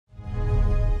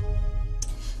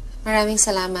Maraming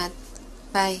salamat.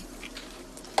 Bye.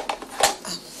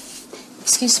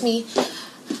 Excuse me.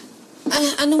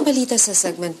 Anong balita sa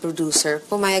segment producer?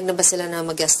 Pumayag na ba sila na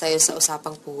mag-guest tayo sa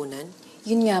usapang puhunan?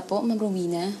 Yun nga po, Ma'am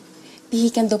Romina.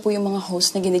 Pihikan daw po yung mga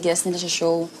host na ginigest nila sa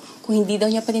show. Kung hindi daw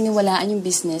niya paniniwalaan yung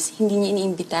business, hindi niya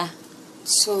iniimbita.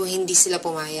 So, hindi sila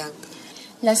pumayag?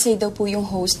 Last say daw po yung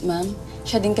host, ma'am.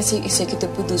 Siya din kasi yung executive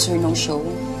producer ng show.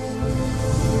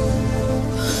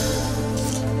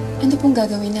 Ano pong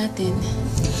gagawin natin?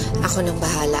 Ako nang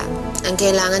bahala. Ang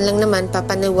kailangan lang naman,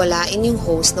 papaniwalain yung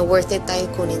host na worth it tayo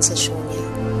kunin sa show niya.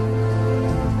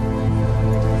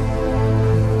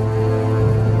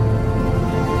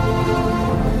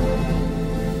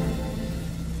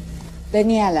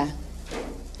 Daniela,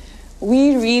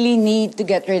 we really need to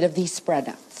get rid of these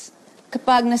products.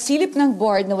 Kapag nasilip ng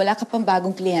board na wala ka pang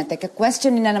bagong kliyente,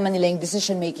 ka-question na naman nila yung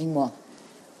decision-making mo.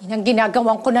 Yan ang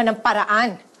ginagawan ko na ng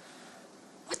paraan.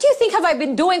 What do you think have I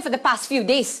been doing for the past few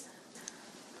days?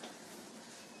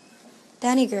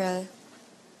 Danny girl,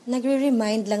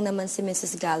 nagre-remind lang naman si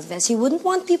Mrs. Galvez. She wouldn't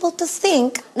want people to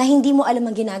think na hindi mo alam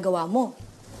ang ginagawa mo.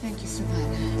 Thank you,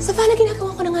 Savannah. Savannah,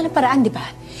 ginagawa ko na nga ng paraan, di ba?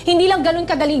 Hindi lang ganun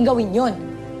kadaling gawin yon.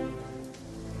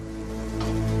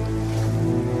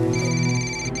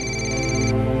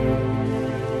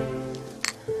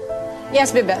 Yes,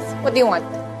 Bebeth. What do you want?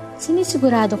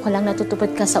 Sinisigurado ko lang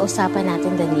natutupad ka sa usapan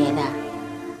natin, Daniela.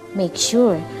 Make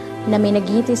sure na may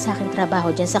naghihintay sa aking trabaho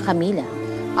dyan sa Camila.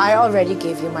 I already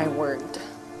gave you my word.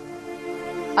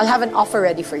 I'll have an offer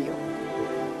ready for you.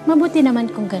 Mabuti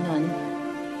naman kung ganon.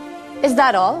 Is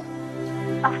that all?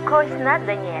 Of course not,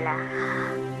 Daniela.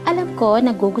 Alam ko,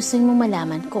 nagugustuhin mo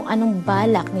malaman kung anong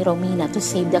balak ni Romina to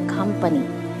save the company.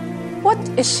 What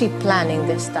is she planning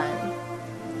this time?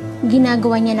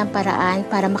 Ginagawa niya ng paraan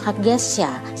para makaguest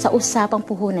siya sa usapang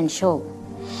puhunan show.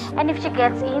 And if she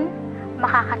gets in,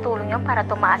 makakatulong yun para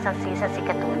tumaas ang sales sa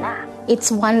SikaTuna.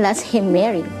 It's one less him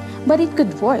marrying, but it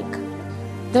could work.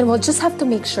 Then we'll just have to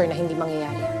make sure na hindi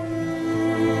mangyayari.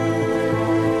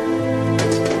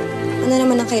 Ano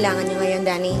naman ang kailangan niya ngayon,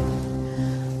 Danny?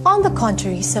 On the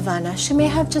contrary, Savannah, she may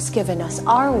have just given us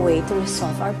our way to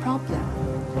resolve our problem.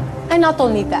 And not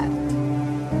only that,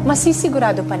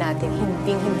 masisigurado pa natin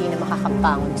hindi na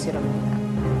makakabangon si Romina.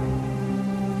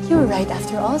 You were right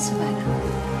after all, Savannah.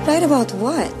 Right about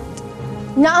what?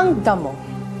 Na ang damo,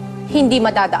 hindi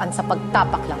madadaan sa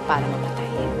pagtapak lang para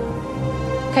mapatayin.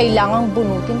 Kailangang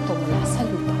bunutin to mula sa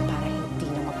lupa para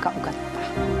hindi na magkaugat pa.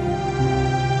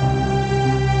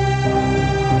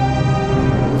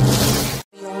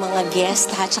 Yung mga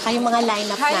guest, ha? Tsaka yung mga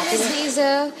lineup natin. Hi, Miss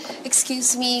Hazel.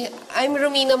 Excuse me. I'm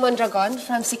Romina Mondragon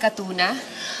from SikaTuna.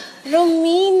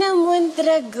 Romina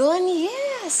Mondragon,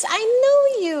 yes, I know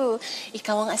you.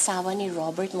 Ikaw ang asawa ni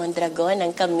Robert Mondragon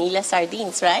ng Camila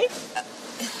Sardines, right?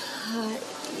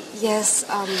 Yes,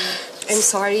 I'm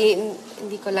sorry.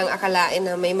 Hindi ko lang akalain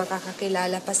na may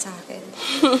makakakilala pa sa akin.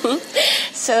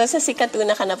 So, sa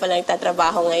SikaTuna ka na palang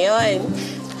tatrabaho ngayon.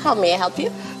 How may I help you?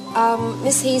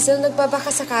 Miss Hazel,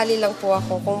 nagbabakasakali lang po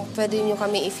ako kung pwede niyo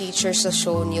kami i-feature sa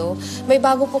show niyo. May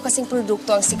bago po kasing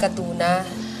produkto ang SikaTuna.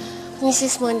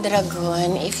 Mrs.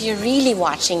 Mondragon, if you're really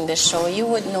watching the show, you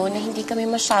would know na hindi kami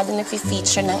masyado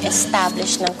nag-feature ng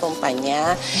established ng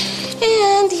kumpanya.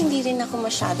 And hindi rin ako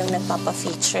masyadong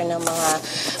nagpapa-feature ng mga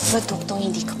produktong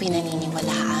hindi ko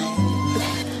pinaniniwalaan.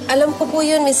 Alam ko po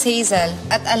yun, Miss Hazel.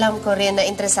 At alam ko rin na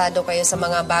interesado kayo sa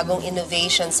mga bagong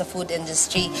innovations sa food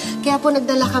industry. Kaya po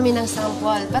nagdala kami ng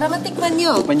sample para matikman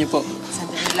nyo. Tikman nyo po.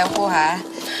 Sandali lang po, ha?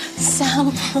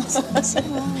 Sample.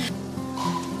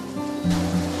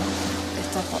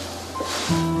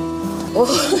 Oh,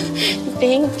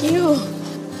 thank you.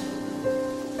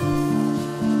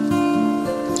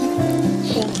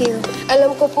 Thank you.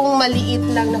 Alam ko pong maliit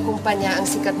lang na kumpanya ang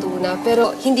SikaTuna,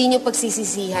 pero hindi nyo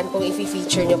pagsisisihan kung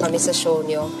i-feature nyo kami sa show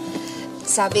nyo.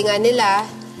 Sabi nga nila,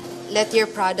 let your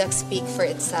product speak for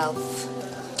itself.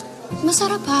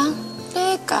 Masarap ha?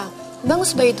 Teka,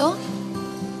 bangus ba ito?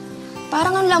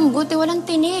 Parang ang lambot walang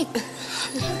tinik.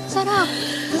 Sarap.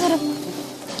 Masarap.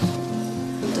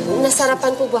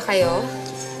 Nasarapan po ba kayo?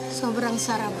 Sobrang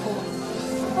sarap po.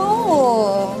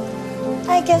 Oh,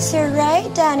 I guess you're right,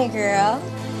 Danny girl.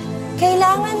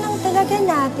 Kailangan lang talaga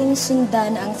nating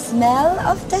sundan ang smell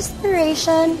of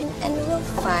desperation and we'll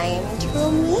find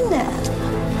Romina.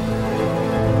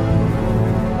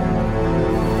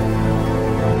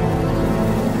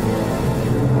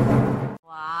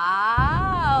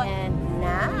 Wow! And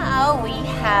now we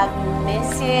have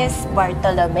Mrs.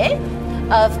 Bartolome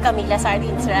of Camila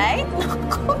Sardines, right?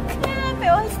 Naku, grabe,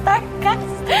 all-star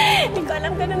cast. Hindi ko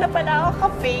alam gano'n na pala ako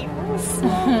ka-famous.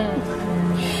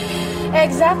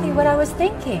 Exactly what I was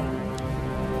thinking.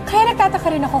 Kaya nagtataka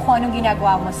rin ako kung anong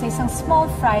ginagawa mo sa isang small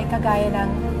fry kagaya ng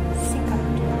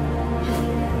SikaTuna.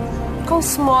 Kung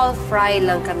small fry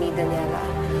lang kami, Daniela,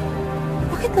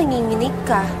 bakit nanginginig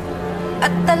ka?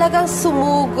 At talagang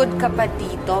sumugod ka pa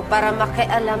dito para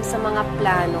makialam sa mga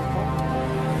plano ko?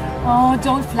 Oh,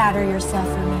 don't flatter yourself,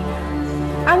 Romina.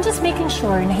 I'm just making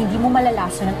sure na hindi mo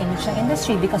malalaso ng image ng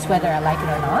industry because whether I like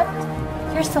it or not,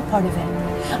 you're still part of it.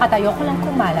 At ayoko lang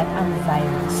kumalat ang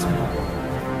virus mo.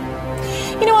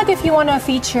 You know what, if you want to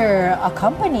feature a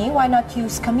company, why not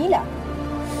use Camila?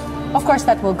 Of course,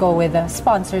 that will go with a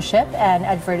sponsorship and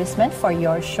advertisement for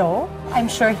your show. I'm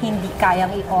sure hindi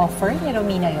kayang i-offer ni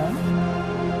Romina yon.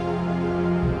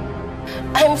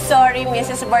 I'm sorry,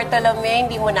 Mrs. Bartolome,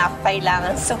 hindi mo na ako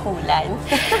kailangan suhulan.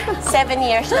 7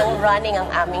 years nang running ang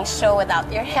aming show without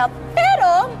your help.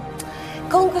 Pero,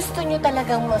 kung gusto nyo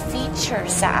talagang ma-feature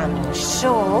sa aming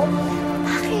show,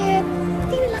 bakit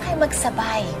hindi na lang kayo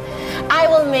magsabay? I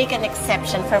will make an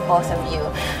exception for both of you.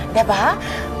 Diba?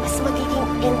 Mas magiging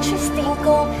interesting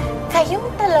kung kayong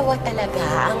dalawa talaga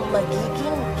ang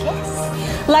magiging guest.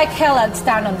 Like hell, I'd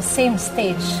stand on the same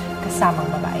stage kasamang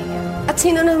babae niya. At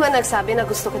sino naman nagsabi na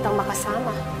gusto kitang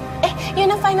makasama? Eh,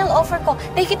 yun ang final offer ko.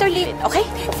 Take it or leave it, okay?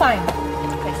 Fine.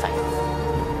 Okay, fine.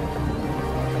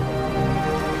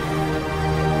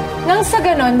 Nang sa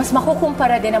ganon, mas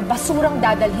makukumpara din ang basurang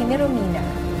dadalhin ni Romina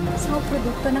sa mga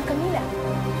produkto ng Camila.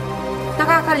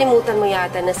 Nakakalimutan mo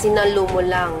yata na sinalo mo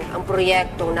lang ang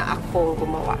proyektong na akong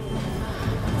gumawa.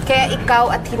 Kaya ikaw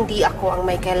at hindi ako ang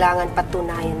may kailangan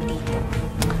patunayan dito.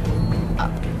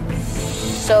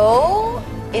 So,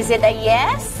 is it a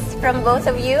yes from both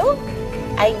of you?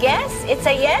 I guess it's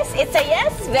a yes. It's a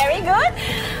yes. Very good.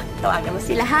 Tawagan mo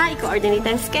sila ha. I-coordinate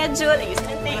ang schedule.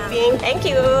 Ayusin ang taping. Thank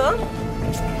you.